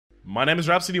My name is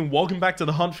Rhapsody and welcome back to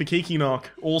the hunt for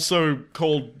Kiki-Knock, also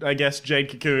called, I guess, Jade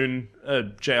Cocoon,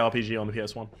 JRPG on the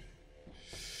PS1.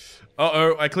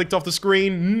 Uh-oh, I clicked off the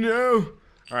screen, no!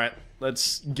 Alright,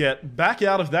 let's get back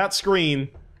out of that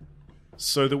screen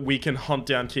so that we can hunt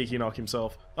down Kiki-Knock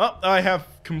himself. Oh, I have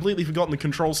completely forgotten the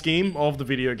control scheme of the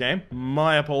video game.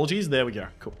 My apologies, there we go,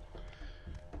 cool.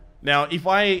 Now, if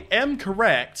I am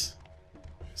correct,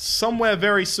 somewhere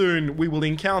very soon we will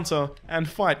encounter and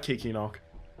fight Kiki-Knock.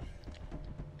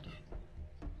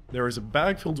 There is a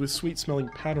bag filled with sweet-smelling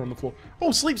powder on the floor.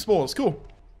 Oh, sleep spores, cool.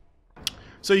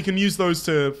 So you can use those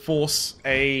to force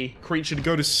a creature to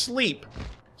go to sleep,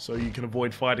 so you can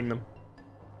avoid fighting them.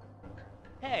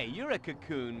 Hey, you're a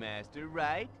Cocoon Master,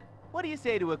 right? What do you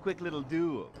say to a quick little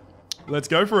duel? Let's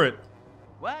go for it.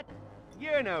 What?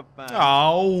 You're no fun.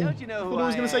 Oh, Don't you know who I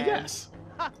was I gonna say am? yes.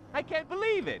 Ha! I can't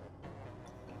believe it.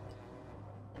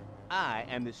 I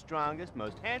am the strongest,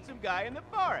 most handsome guy in the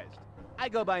forest. I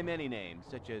go by many names,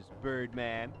 such as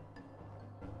Birdman.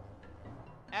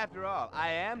 After all,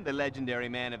 I am the legendary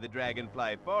man of the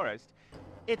Dragonfly Forest.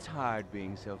 It's hard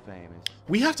being so famous.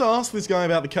 We have to ask this guy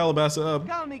about the Calabas Herb.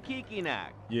 Call me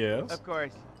Kiki-Knock. Yes. Of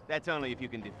course, that's only if you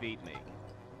can defeat me.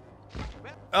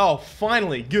 Well, Oh,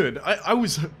 finally, good. I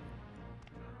was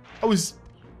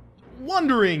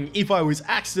wondering if I was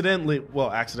accidentally,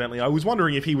 I was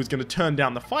wondering if he was going to turn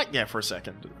down the fight there for a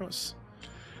second.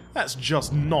 That's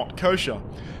just not kosher.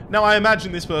 Now, I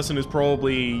imagine this person is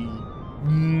probably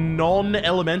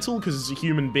non-elemental because it's a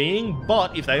human being,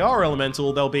 but if they are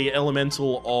elemental, they'll be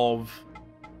elemental of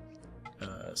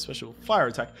special fire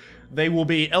attack. They will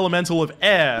be elemental of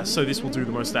air, so this will do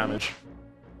the most damage.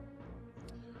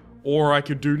 Or I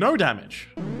could do no damage.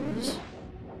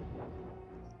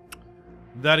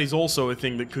 That is also a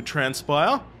thing that could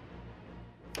transpire.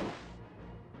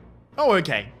 Oh,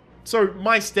 okay. So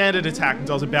my standard attack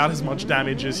does about as much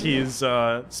damage as his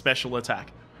special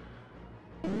attack.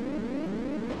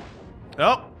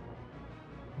 Oh.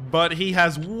 But he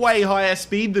has way higher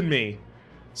speed than me.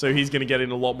 So he's going to get in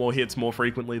a lot more hits more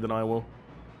frequently than I will.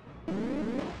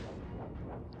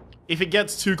 If it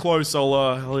gets too close,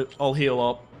 I'll heal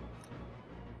up.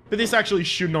 But this actually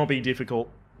should not be difficult.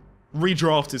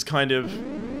 Redraft is kind of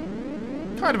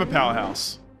a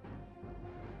powerhouse.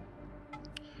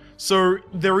 So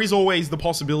there is always the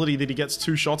possibility that he gets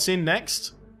 2 shots in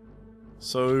next.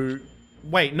 So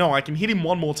wait, no, I can hit him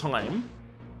one more time.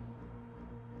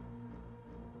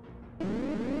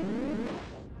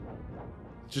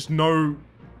 Just no.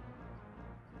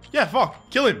 Yeah,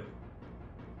 fuck, kill him.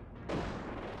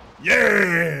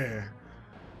 Yeah.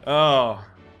 Oh.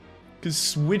 Because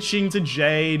switching to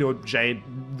Jade, or Jade,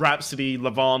 Rhapsody,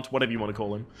 Levant, whatever you want to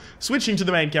call him. Switching to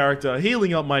the main character,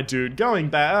 healing up my dude, going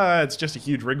back, it's just a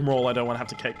huge rigmarole I don't want to have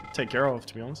to take care of,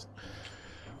 to be honest.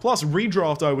 Plus,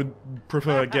 redraft I would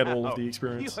prefer get all of the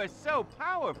experience. You are so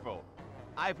powerful.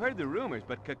 I've heard the rumors,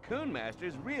 but Cocoon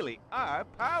Masters really are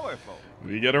powerful.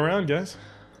 We get around, guys.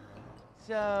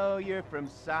 So, you're from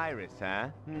Syrus, huh?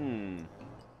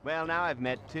 Well, now I've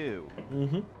met 2.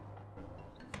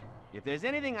 If there's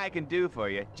anything I can do for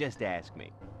you, just ask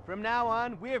me. From now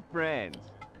on, we're friends.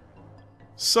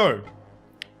 So,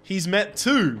 he's met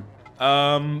 2.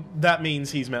 That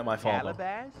means he's met my father.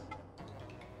 Calabas?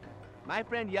 My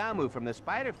friend Yamu from the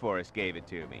Spider Forest gave it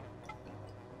to me.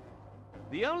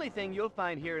 The only thing you'll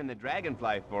find here in the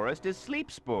Dragonfly Forest is sleep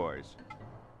spores.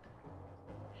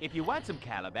 If you want some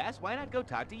Calabas, why not go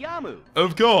talk to Yamu?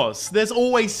 Of course, there's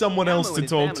always someone else to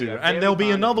talk to, and there'll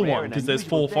be another one, because there's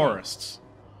 4 forests.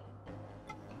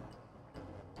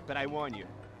 But I warn you,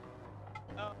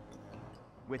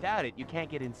 without it, you can't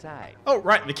get inside. Oh,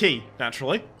 right, the key,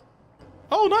 naturally.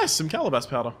 Oh, nice, some Calabas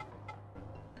powder.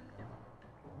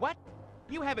 What?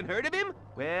 You haven't heard of him?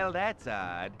 Well, that's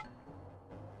odd.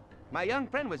 My young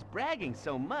friend was bragging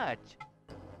so much.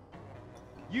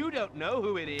 You don't know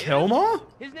who it is? Kelmar?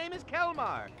 His name is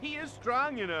Kelmar. He is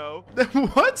strong, you know.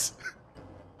 What?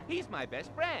 He's my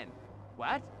best friend.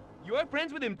 What? You're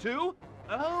friends with him too?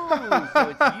 Oh, so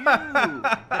it's you,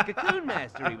 the Cocoon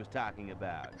Master he was talking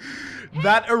about.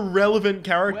 That irrelevant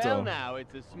character. Well, now,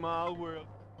 it's a small world.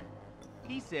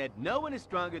 He said, no one is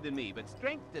stronger than me, but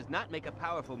strength does not make a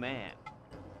powerful man.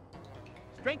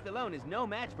 Strength alone is no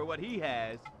match for what he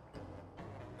has.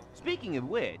 Speaking of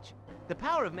which, the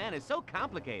power of man is so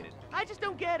complicated. I just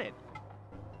don't get it.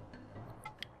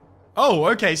 Oh,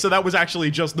 okay, so that was actually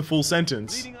just the full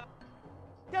sentence.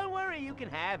 Don't worry, you can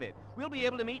have it. We'll be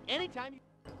able to meet anytime you...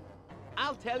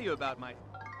 I'll tell you about my...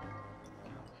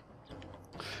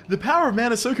 The power of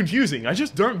man is so confusing, I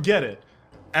just don't get it.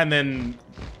 And then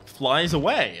flies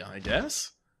away, I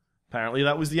guess. Apparently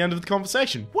that was the end of the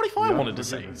conversation. What if I wanted to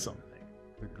say something?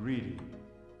 the greedy,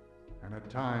 and at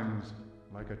times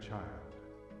like a child.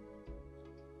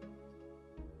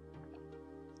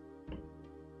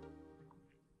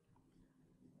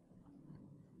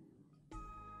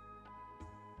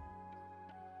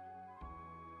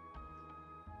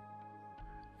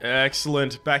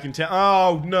 Excellent. Back in town.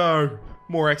 Oh, no.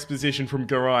 More exposition from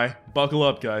Garai. Buckle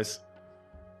up, guys.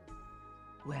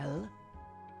 Well?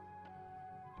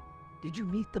 Did you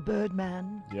meet the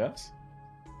Birdman? Yes?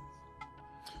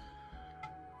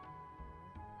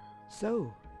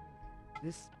 So,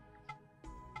 this...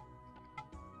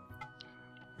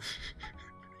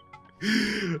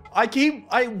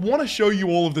 I want to show you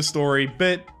all of the story,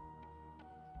 but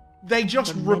they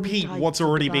just The many repeat types what's of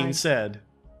already been divine- said.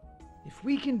 If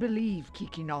we can believe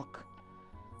Kikinok,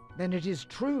 then it is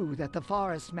true that the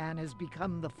forest man has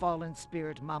become the fallen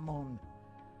spirit Mammon,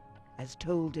 as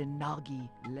told in Nagi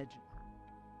legend.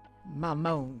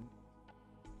 Mammon.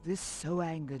 This so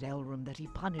angered Elrum that he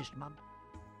punished Mammon.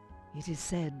 It is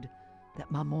said that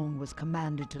Mammon was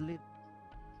commanded to live.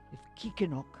 If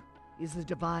Kikinok is the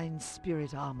divine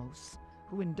spirit Amos,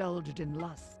 who indulged in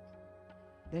lust,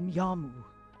 then Yamu,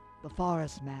 the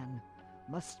forest man,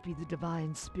 must be the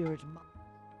divine spirit.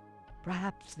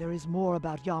 Perhaps there is more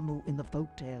about Yamu in the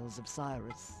folktales of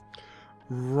Syrus.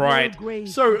 Right. grave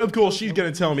So, of course, she's photo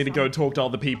going to tell me to go inside. talk to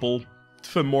other people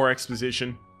for more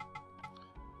exposition.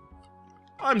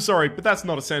 I'm sorry, but that's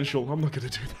not essential. I'm not going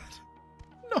to do that.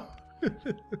 No.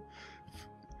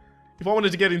 If I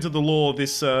wanted to get into the lore,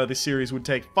 this series would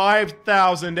take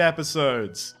 5,000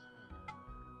 episodes.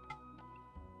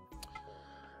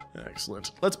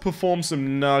 Excellent. Let's perform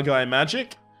some Nagai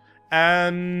magic.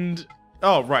 And...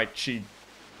 oh, right. She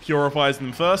purifies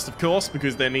them first, of course,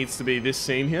 because there needs to be this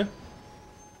scene here.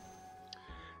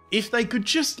 If they could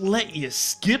just let you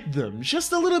skip them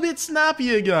just a little bit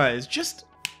snappier, guys. Just...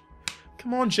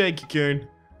 come on, Jade Cocoon.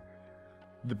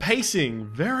 The pacing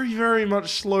very, very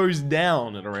much slows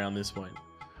down at around this point.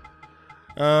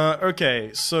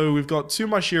 Okay, so we've got two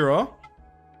Mashira.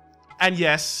 And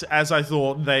yes, as I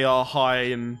thought, they are high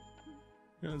in...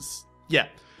 yeah.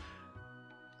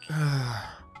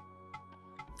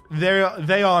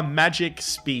 They are magic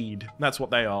speed. That's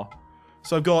what they are.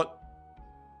 So I've got...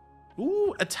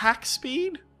 ooh, attack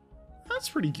speed? That's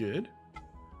pretty good.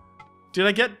 Did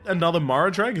I get another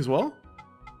Maradrag as well?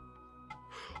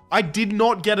 I did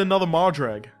not get another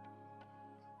Mardrag.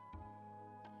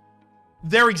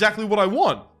 They're exactly what I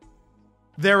want.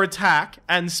 Their attack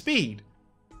and speed.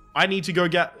 I need to go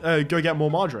get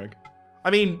more Mardrag. I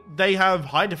mean, they have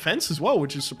high defense as well,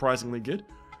 which is surprisingly good.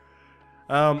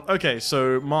 Okay,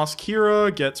 so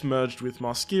Maskira gets merged with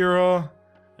Maskira,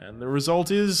 and the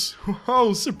result is,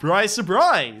 oh, surprise,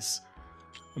 surprise!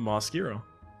 Maskira.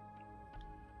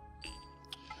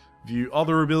 View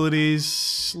other abilities,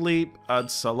 sleep, add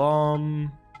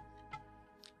salam.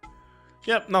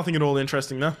 Yep, nothing at all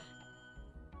interesting there.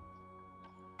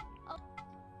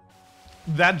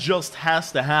 That just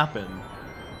has to happen.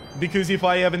 Because if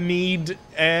I ever need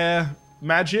air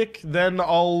magic, then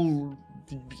I'll...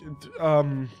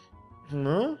 I'll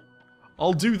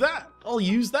do that. I'll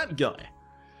use that guy.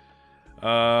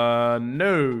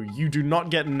 No, you do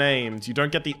not get named. You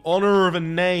don't get the honor of a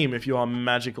name if you are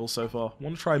magical so far.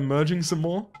 Want to try merging some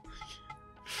more?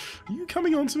 Are you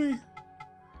coming on to me?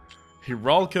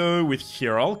 Hiralko with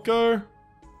Hiralko.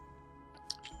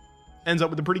 Ends up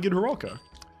with a pretty good Hiralko.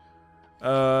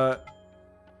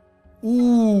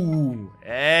 Ooh,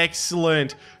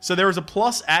 excellent. So there is a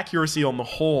plus accuracy on the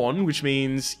horn, which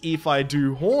means if I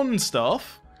do horn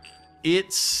stuff,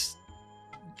 it's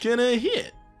gonna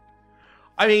hit.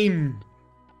 I mean,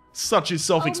 such is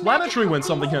self-explanatory when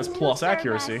something has plus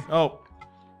accuracy. Oh.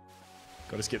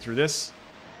 Gotta skip through this.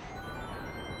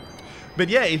 But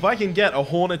yeah, if I can get a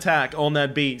horn attack on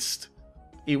that beast,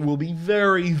 it will be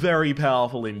very, very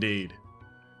powerful indeed.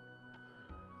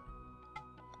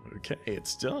 Okay,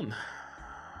 it's done.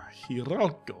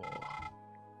 Hiralko.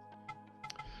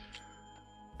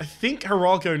 I think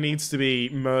Hiralko needs to be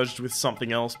merged with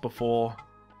something else before...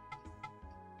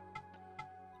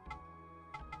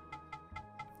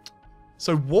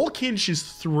 so Walkinch is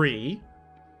 3.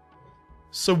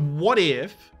 So what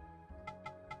if...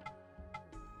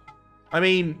 I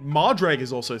mean, Mardrag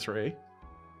is also 3.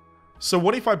 So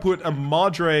what if I put a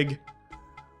Mardrag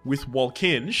with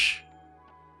Walkinch?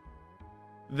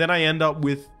 Then I end up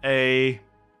with a...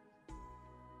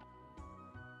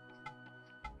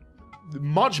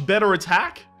 much better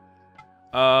attack.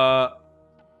 And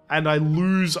I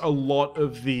lose a lot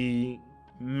of the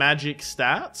magic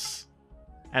stats.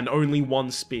 And only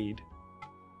 1 speed.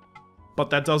 But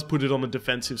that does put it on the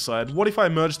defensive side. What if I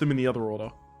merge them in the other order?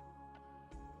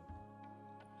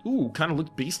 Ooh, kind of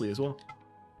looks beastly as well.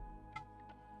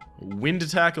 Wind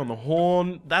attack on the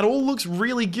horn. That all looks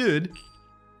really good.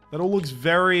 That all looks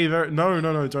very, very... No,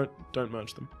 don't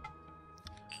merge them.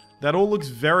 That all looks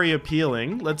very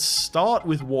appealing. Let's start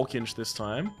with Walkinch this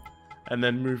time, and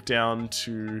then move down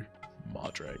to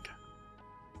Mardrag.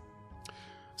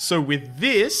 So with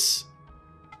this,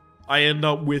 I end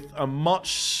up with a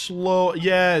much slower...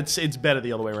 Yeah, it's better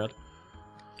the other way around.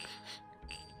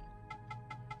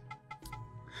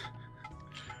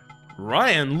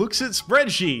 Ryan looks at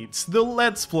spreadsheets. The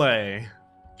Let's Play.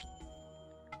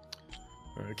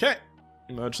 Okay,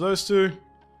 merge those two.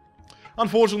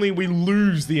 Unfortunately, we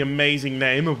lose the amazing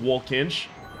name of Walkinch.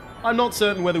 I'm not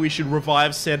certain whether we should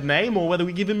revive said name or whether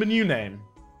we give him a new name.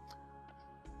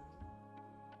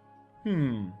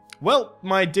 Well,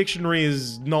 my dictionary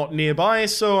is not nearby,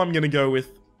 so I'm gonna go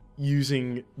with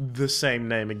using the same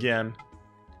name again.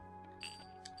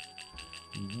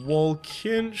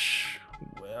 Walkinch.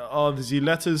 Where are the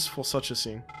letters for such a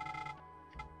thing?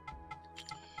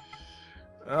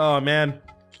 Oh man,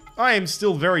 I am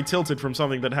still very tilted from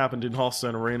something that happened in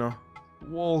Hearthstone Arena.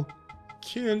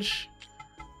 Walkinch.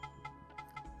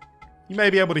 You may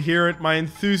be able to hear it. My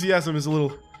enthusiasm is a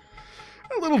little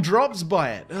drops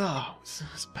by it. Oh, it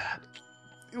was bad.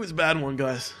 It was a bad one,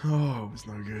 guys. Oh, it was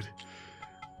no good.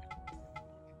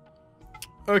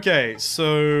 Okay,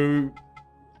 so...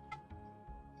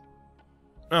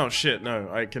 Oh shit, no,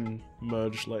 I can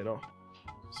merge later.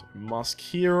 So,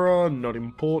 Masquera, not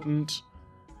important.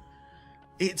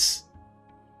 It's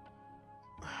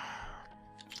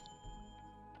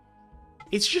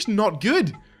just not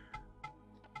good.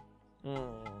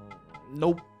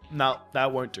 Nope, no,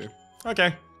 that won't do.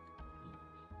 Okay.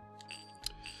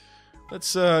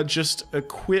 Let's just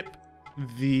equip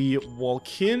the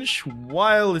Walkinch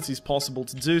while it is possible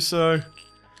to do so.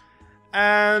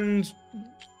 And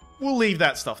we'll leave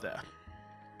that stuff there.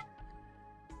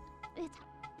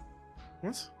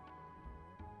 What?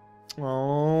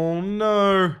 Oh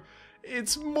no.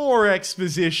 It's more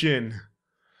exposition.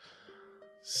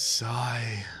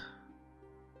 Sigh.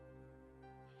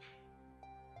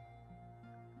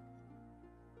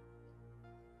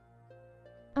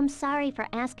 I'm sorry for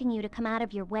asking you to come out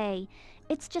of your way.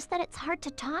 It's just that it's hard to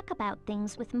talk about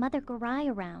things with Mother Garai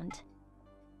around.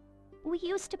 We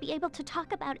used to be able to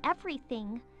talk about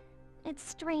everything. It's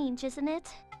strange, isn't it?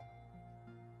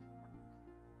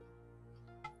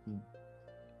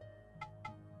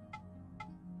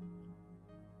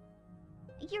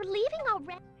 You're leaving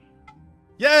already?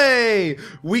 Yay!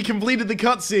 We completed the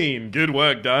cutscene. Good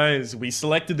work, guys. We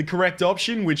selected the correct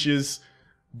option, which is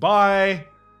bye.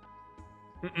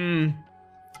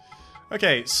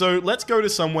 Okay, so let's go to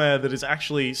somewhere that is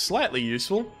actually slightly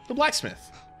useful. The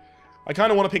blacksmith. I kind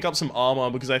of want to pick up some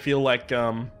armor because I feel like,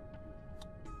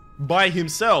 by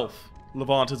himself,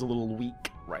 Levant is a little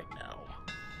weak right now.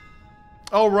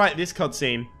 Oh, right, this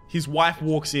cutscene. His wife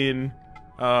walks in,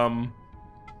 and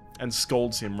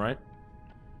scolds him, right?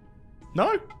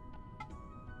 No?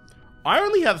 I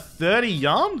only have 30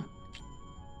 yarn?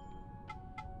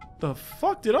 The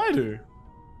fuck did I do?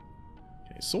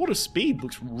 Okay, Sword of Speed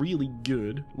looks really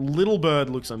good. Little Bird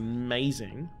looks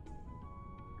amazing.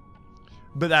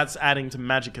 But that's adding to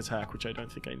magic attack, which I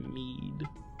don't think I need.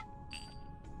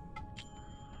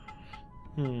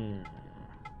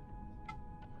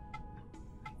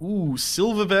 Ooh,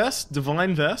 Silver Vest,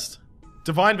 Divine Vest.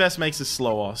 Divine Vest makes us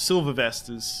slower. Silver Vest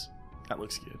is... that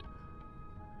looks good.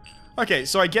 Okay,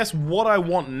 so I guess what I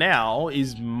want now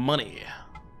is money.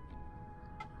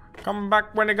 Come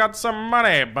back when you got some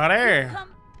money, buddy.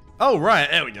 Oh, right,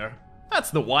 there we go. That's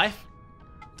the wife.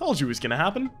 Told you it was gonna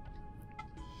happen.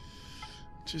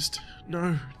 Just,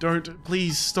 no, don't,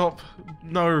 please stop.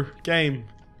 No, game.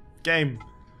 Game.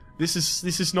 This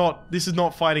is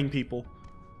not fighting people.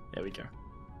 There we go.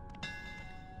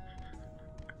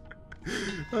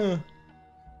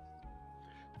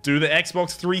 Do the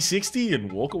Xbox 360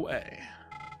 and walk away.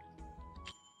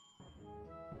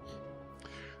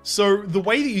 So, the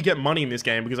way that you get money in this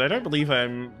game, because I don't believe I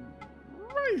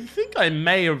think I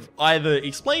may have either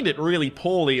explained it really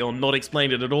poorly or not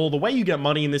explained it at all. The way you get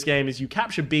money in this game is you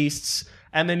capture beasts,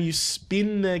 and then you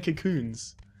spin their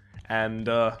cocoons. And,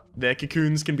 their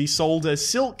cocoons can be sold as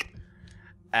silk.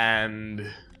 And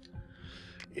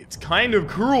it's kind of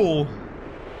cruel.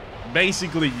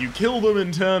 Basically, you kill them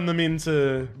and turn them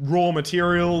into raw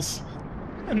materials,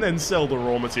 and then sell the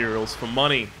raw materials for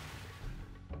money.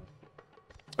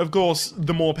 Of course,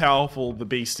 the more powerful the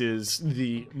beast is,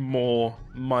 the more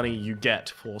money you get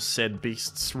for said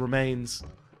beast's remains.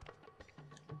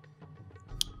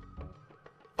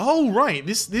 Oh, right,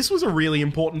 this was a really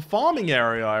important farming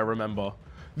area, I remember.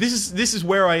 This is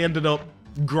where I ended up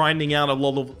grinding out a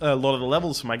lot of the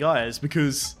levels for my guys,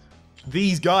 because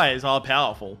these guys are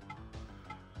powerful.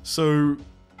 So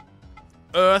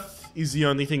Earth is the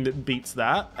only thing that beats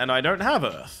that, and I don't have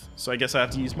Earth, so I guess I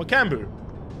have to use my Kambu.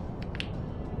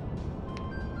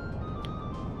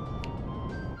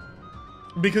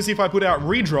 Because if I put out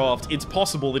Redraft, it's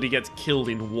possible that he gets killed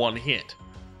in one hit.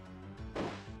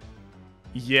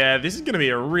 Yeah, this is going to be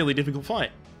a really difficult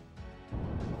fight.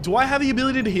 Do I have the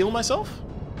ability to heal myself?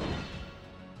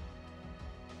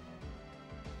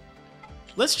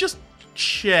 Let's just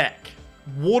check.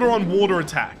 Water on water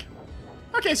attack.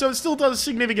 Okay, so it still does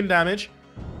significant damage.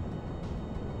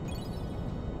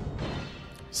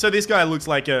 So this guy looks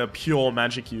like a pure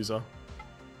magic user.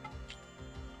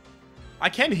 I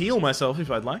can heal myself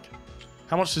if I'd like.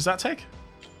 How much does that take?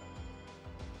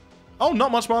 Oh,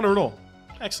 not much mana at all.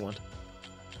 Excellent.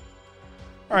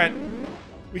 Alright.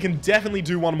 We can definitely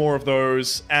do one more of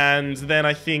those, and then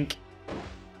I think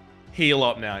heal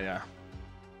up now, yeah.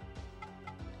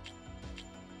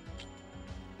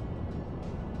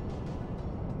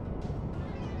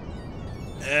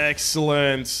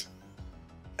 Excellent.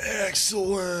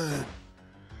 Excellent.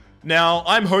 Now,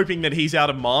 I'm hoping that he's out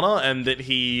of mana and that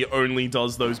he only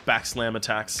does those backslam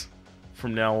attacks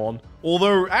from now on.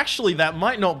 Although, actually, that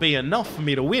might not be enough for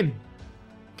me to win.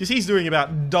 Because he's doing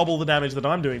about double the damage that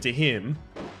I'm doing to him.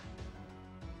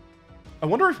 I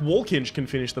wonder if Walkinch can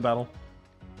finish the battle.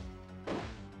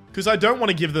 Because I don't want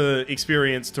to give the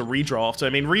experience to Redraft. I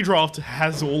mean, Redraft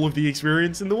has all of the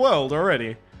experience in the world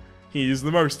already. He is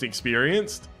the most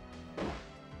experienced.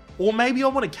 Or maybe I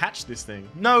want to catch this thing.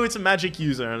 No, it's a magic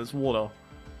user and it's water.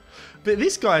 But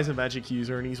this guy's a magic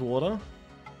user and he's water.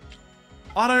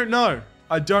 I don't know.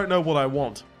 I don't know what I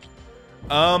want.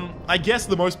 I guess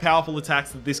the most powerful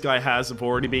attacks that this guy has have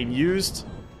already been used.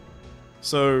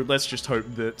 So let's just hope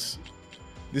that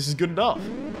this is good enough.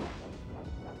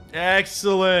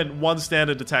 Excellent. One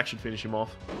standard attack should finish him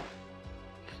off.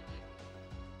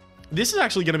 This is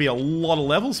actually going to be a lot of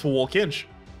levels for Walkinch.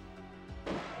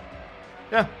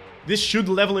 Yeah, this should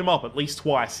level him up at least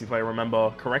twice, if I remember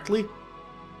correctly.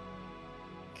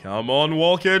 Come on,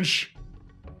 Walkinch.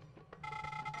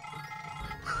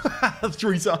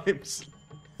 3 times.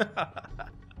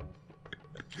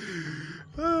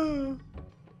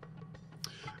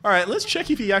 Alright, let's check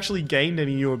if he actually gained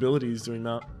any new abilities doing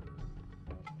that.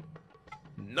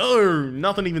 No,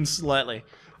 nothing even slightly.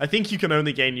 I think you can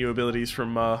only gain new abilities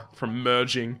from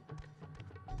merging.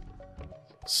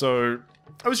 So,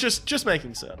 I was just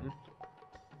making certain.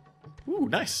 Ooh,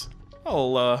 nice.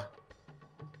 I'll,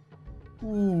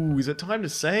 Ooh, is it time to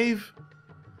save?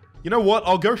 You know what?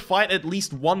 I'll go fight at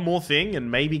least one more thing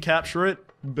and maybe capture it.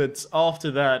 But after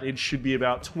that, it should be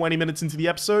about 20 minutes into the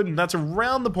episode, and that's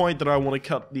around the point that I want to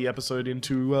cut the episode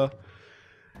into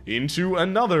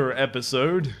another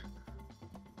episode.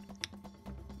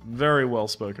 Very well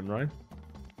spoken, right?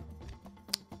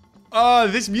 Ah,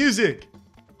 this music!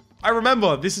 I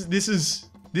remember, this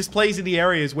plays in the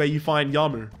areas where you find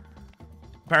Yamu.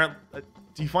 Apparently,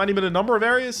 do you find him in a number of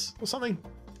areas or something?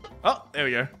 Oh, there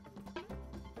we go.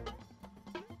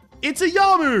 It's a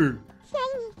Yamu!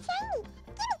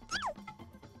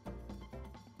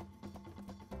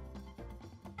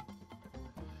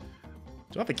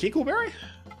 Do I have a Kickleberry?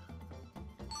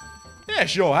 Yeah,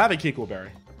 sure, I have a Kickleberry.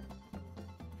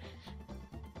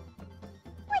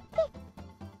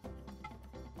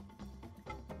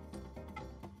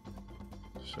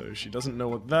 So she doesn't know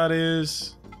what that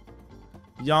is.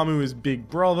 Yamu is big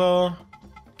brother.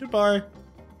 Goodbye.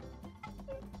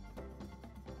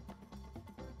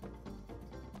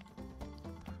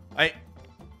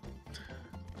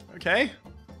 Okay,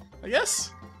 I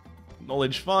guess.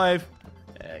 Knowledge 5.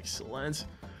 Excellent.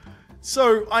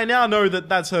 So, I now know that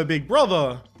that's her big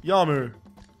brother, Yamu.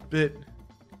 But...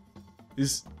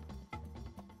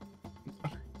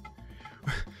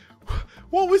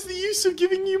 What was the use of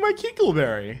giving you my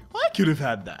Kickleberry? I could have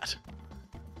had that.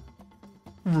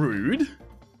 Rude.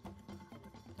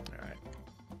 Alright.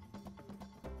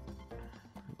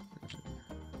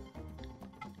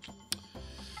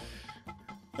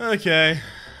 Okay.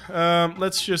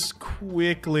 Let's just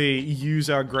quickly use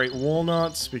our Great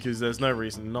Walnuts, because there's no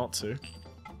reason not to.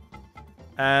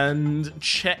 And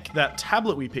check that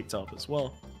tablet we picked up as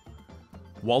well.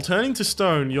 While turning to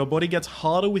stone, your body gets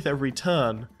harder with every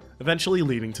turn, eventually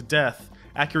leading to death.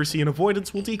 Accuracy and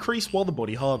avoidance will decrease while the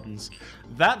body hardens.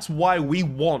 That's why we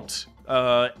want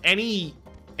any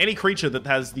creature that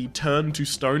has the turn to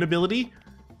stone ability.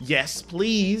 Yes,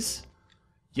 please.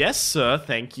 Yes, sir,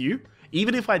 thank you.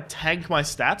 Even if I tank my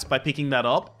stats by picking that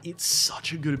up, it's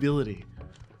such a good ability.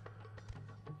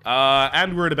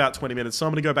 And we're at about 20 minutes, so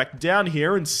I'm going to go back down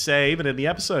here and save and end the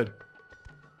episode.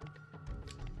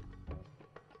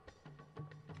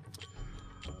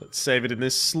 Let's save it in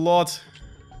this slot.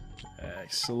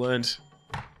 Excellent.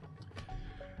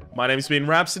 My name's been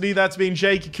Rhapsody, that's been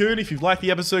Jade Cocoon. If you've liked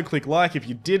the episode, click like. If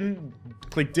you didn't,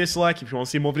 click dislike. If you want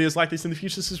to see more videos like this in the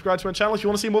future, subscribe to my channel. If you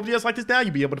want to see more videos like this now,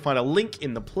 you'll be able to find a link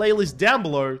in the playlist down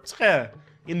below,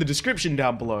 in the description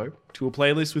down below, to a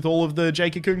playlist with all of the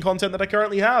Jade Cocoon content that I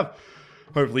currently have.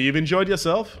 Hopefully you've enjoyed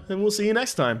yourself, and we'll see you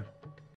next time.